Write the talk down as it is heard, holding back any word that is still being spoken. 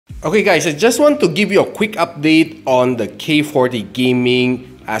Okay guys, I just want to give you a quick update on the K40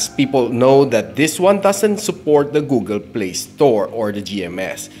 Gaming, as people know that this one doesn't support the Google Play Store or the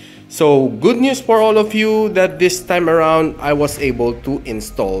GMS. So good news for all of you that this time around I was able to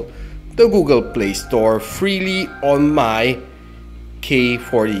install the Google Play Store freely on my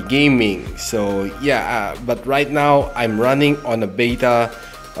K40 Gaming. So yeah, but right now I'm running on a beta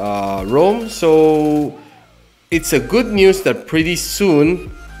ROM, so it's a good news that pretty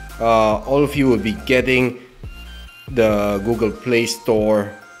soon all of you will be getting the Google Play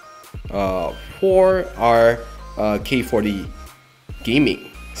Store for our K40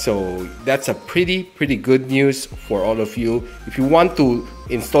 Gaming. So that's a pretty good news for all of you. If you want to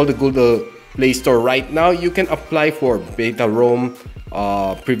install the Google Play Store right now, you can apply for beta ROM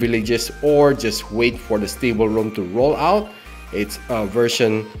privileges or just wait for the stable ROM to roll out. It's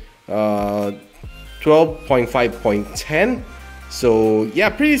version 12.5.10. So yeah,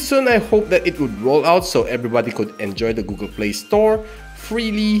 pretty soon I hope that it would roll out so everybody could enjoy the Google Play Store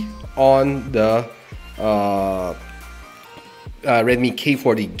freely on the Redmi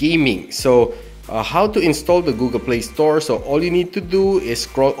K40 Gaming. So how to install the Google Play Store? So all you need to do is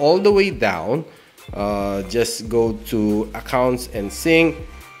scroll all the way down, just go to accounts and sync,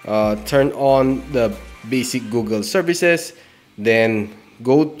 turn on the basic Google services, then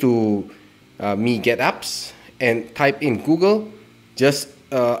go to Me Get Apps and type in Google. Just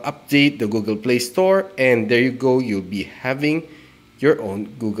update the Google Play Store, and there you go, you'll be having your own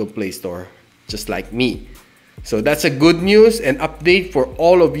Google Play Store just like me. So that's a good news and update for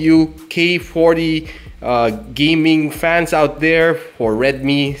all of you K40 gaming fans out there for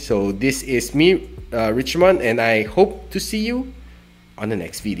Redmi. So this is me, Richmond, and I hope to see you on the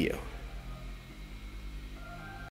next video.